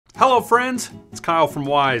Hello friends, it's Kyle from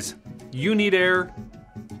Wyze. You need air,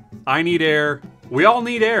 I need air, we all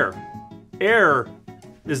need air. Air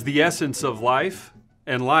is the essence of life,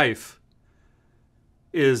 and life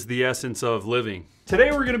is the essence of living.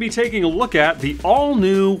 Today we're going to be taking a look at the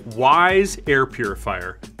all-new Wyze air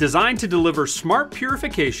purifier, designed to deliver smart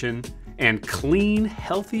purification and clean,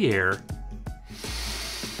 healthy air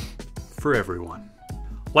for everyone.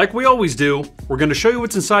 Like we always do, we're going to show you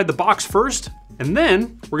what's inside the box first, and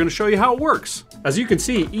then we're going to show you how it works. As you can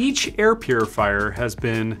see, each air purifier has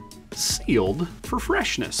been sealed for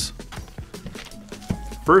freshness.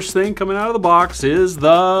 First thing coming out of the box is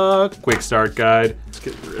the quick start guide. Let's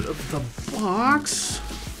get rid of the box.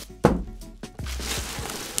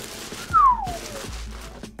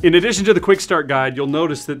 In addition to the quick start guide, you'll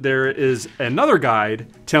notice that there is another guide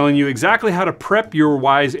telling you exactly how to prep your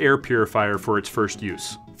Wyze air purifier for its first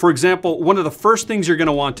use. For example, one of the first things you're going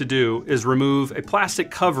to want to do is remove a plastic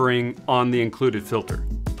covering on the included filter.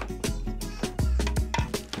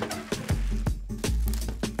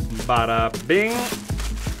 Bada bing.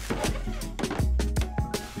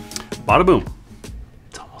 Bada boom.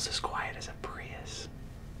 It's almost as quiet as a Prius.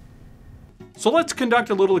 So let's conduct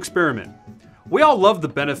a little experiment. We all love the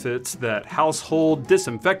benefits that household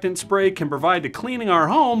disinfectant spray can provide to cleaning our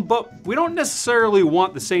home, but we don't necessarily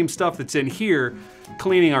want the same stuff that's in here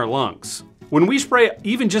cleaning our lungs. When we spray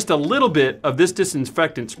even just a little bit of this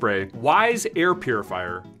disinfectant spray, Wyze air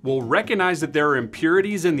purifier will recognize that there are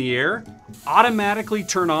impurities in the air, automatically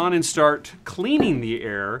turn on and start cleaning the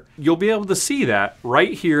air. You'll be able to see that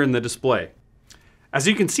right here in the display. As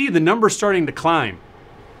you can see, the number's starting to climb.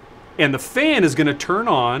 And the fan is going to turn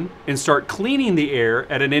on and start cleaning the air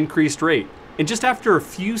at an increased rate. And just after a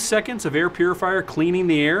few seconds of air purifier cleaning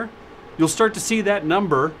the air, you'll start to see that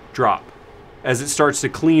number drop as it starts to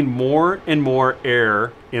clean more and more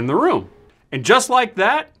air in the room. And just like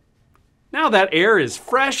that, now that air is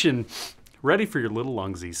fresh and ready for your little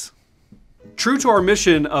lungsies. True to our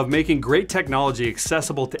mission of making great technology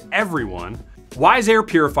accessible to everyone, Wyze air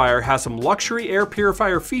purifier has some luxury air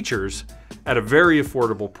purifier features at a very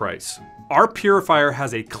affordable price. Our purifier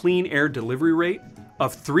has a clean air delivery rate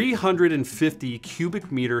of 350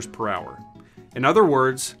 cubic meters per hour. In other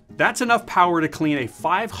words, that's enough power to clean a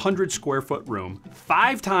 500 square foot room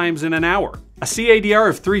 5 times in an hour. A CADR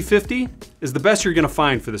of 350 is the best you're gonna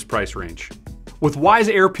find for this price range. With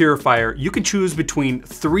Wyze air purifier, you can choose between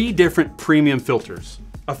 3 different premium filters.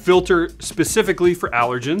 A filter specifically for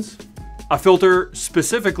allergens, a filter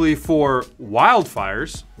specifically for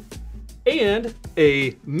wildfires, and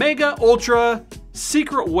a mega ultra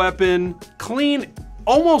secret weapon, clean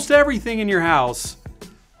almost everything in your house,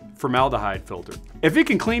 formaldehyde filter. If it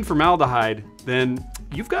can clean formaldehyde, then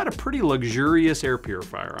you've got a pretty luxurious air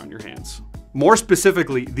purifier on your hands. More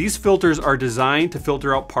specifically, these filters are designed to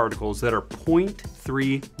filter out particles that are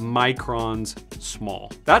 0.3 microns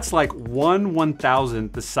small. That's like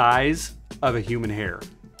 1/1000th the size of a human hair.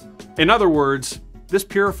 In other words, this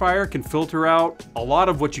purifier can filter out a lot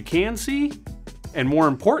of what you can see, and more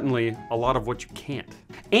importantly, a lot of what you can't.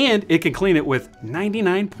 And it can clean it with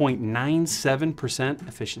 99.97%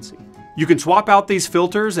 efficiency. You can swap out these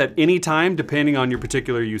filters at any time depending on your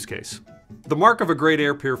particular use case. The mark of a great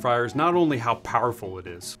air purifier is not only how powerful it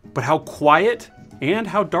is, but how quiet and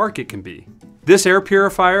how dark it can be. This air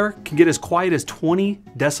purifier can get as quiet as 20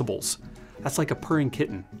 decibels. That's like a purring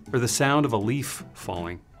kitten, or the sound of a leaf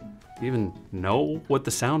falling. Do you even know what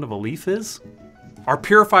the sound of a leaf is? Our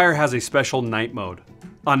purifier has a special night mode.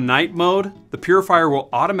 On night mode, the purifier will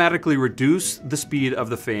automatically reduce the speed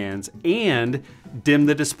of the fans and dim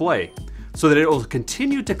the display so that it will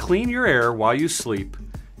continue to clean your air while you sleep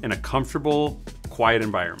in a comfortable, quiet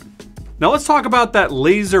environment. Now let's talk about that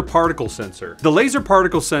laser particle sensor. The laser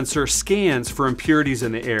particle sensor scans for impurities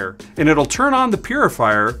in the air, and it'll turn on the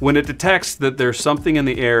purifier when it detects that there's something in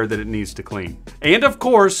the air that it needs to clean. And of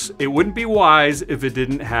course, it wouldn't be Wyze if it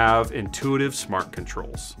didn't have intuitive smart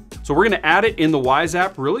controls. So we're gonna add it in the Wyze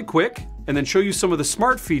app really quick, and then show you some of the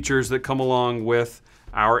smart features that come along with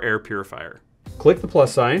our air purifier. Click the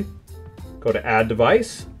plus sign, go to Add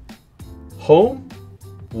Device, Home,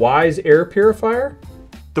 Wyze air purifier.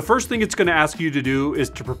 The first thing it's going to ask you to do is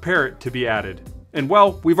to prepare it to be added. And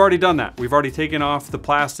well, we've already done that. We've already taken off the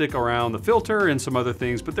plastic around the filter and some other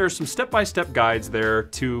things, but there's some step-by-step guides there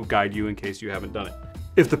to guide you in case you haven't done it.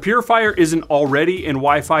 If the purifier isn't already in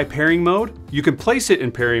Wi-Fi pairing mode, you can place it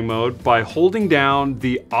in pairing mode by holding down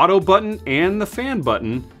the auto button and the fan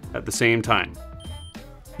button at the same time.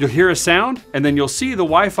 You'll hear a sound, and then you'll see the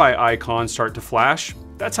Wi-Fi icon start to flash.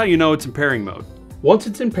 That's how you know it's in pairing mode. Once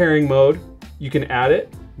it's in pairing mode, you can add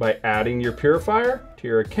it by adding your purifier to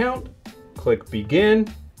your account, click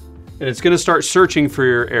begin, and it's gonna start searching for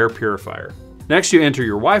your air purifier. Next, you enter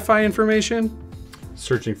your Wi-Fi information,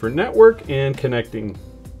 searching for network and connecting.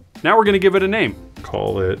 Now we're gonna give it a name.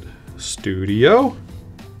 Call it Studio.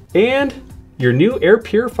 And your new air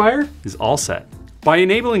purifier is all set. By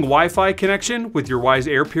enabling Wi-Fi connection with your Wyze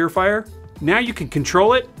air purifier, now you can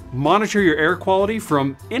control it, monitor your air quality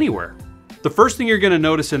from anywhere. The first thing you're gonna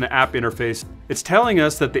notice in the app interface, it's telling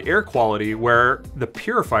us that the air quality where the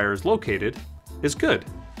purifier is located is good.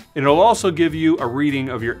 And it'll also give you a reading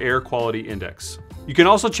of your air quality index. You can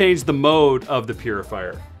also change the mode of the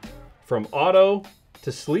purifier from auto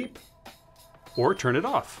to sleep or turn it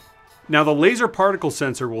off. Now the laser particle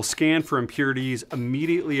sensor will scan for impurities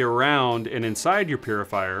immediately around and inside your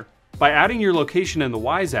purifier. By adding your location in the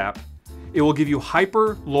Wyze app, it will give you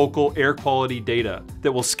hyper-local air quality data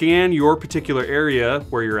that will scan your particular area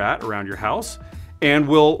where you're at around your house and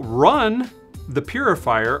will run the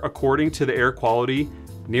purifier according to the air quality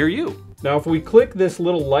near you. Now if we click this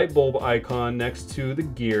little light bulb icon next to the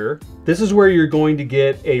gear, this is where you're going to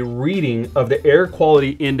get a reading of the air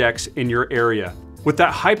quality index in your area. With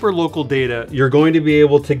that hyper-local data, you're going to be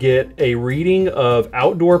able to get a reading of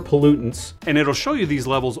outdoor pollutants, and it'll show you these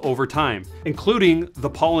levels over time, including the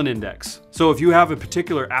pollen index. So if you have a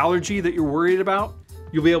particular allergy that you're worried about,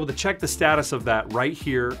 you'll be able to check the status of that right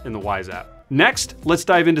here in the Wyze app. Next, let's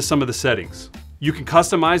dive into some of the settings. You can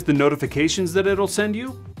customize the notifications that it'll send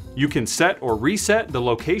you. You can set or reset the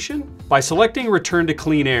location. By selecting Return to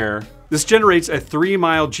Clean Air, this generates a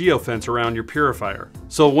 3-mile geofence around your purifier.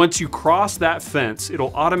 So once you cross that fence,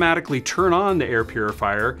 it'll automatically turn on the air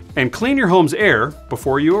purifier and clean your home's air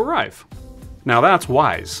before you arrive. Now that's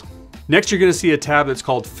Wyze. Next, you're gonna see a tab that's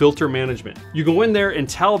called Filter Management. You go in there and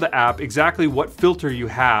tell the app exactly what filter you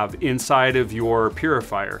have inside of your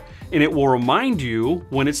purifier, and it will remind you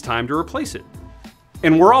when it's time to replace it.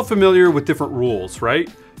 And we're all familiar with different rules, right?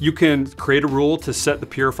 You can create a rule to set the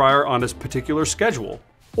purifier on a particular schedule.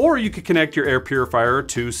 Or you could connect your air purifier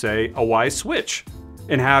to, say, a Wyze switch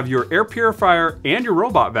and have your air purifier and your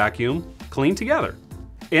robot vacuum clean together.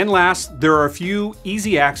 And last, there are a few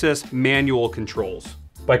easy access manual controls.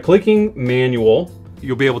 By clicking manual,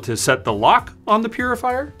 you'll be able to set the lock on the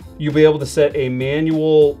purifier, you'll be able to set a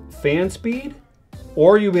manual fan speed,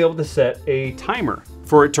 or you'll be able to set a timer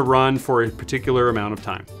for it to run for a particular amount of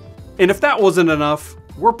time. And if that wasn't enough,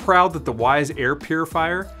 we're proud that the Wyze air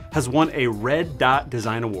purifier has won a Red Dot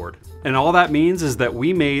Design Award. And all that means is that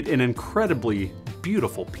we made an incredibly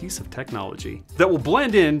beautiful piece of technology that will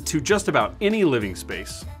blend into just about any living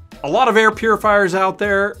space. A lot of air purifiers out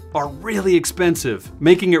there are really expensive,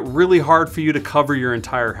 making it really hard for you to cover your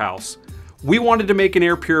entire house. We wanted to make an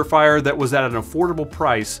air purifier that was at an affordable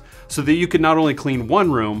price so that you could not only clean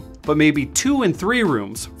one room, but maybe 2 and 3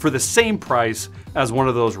 rooms for the same price as one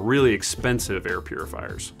of those really expensive air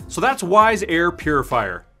purifiers. So that's Wyze Air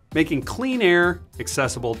Purifier, making clean air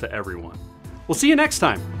accessible to everyone. We'll see you next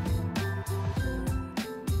time.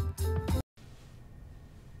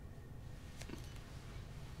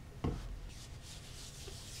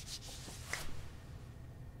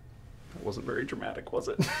 That wasn't very dramatic, was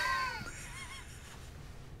it?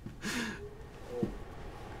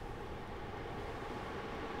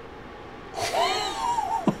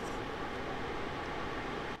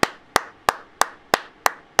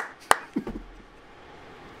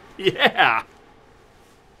 Yeah.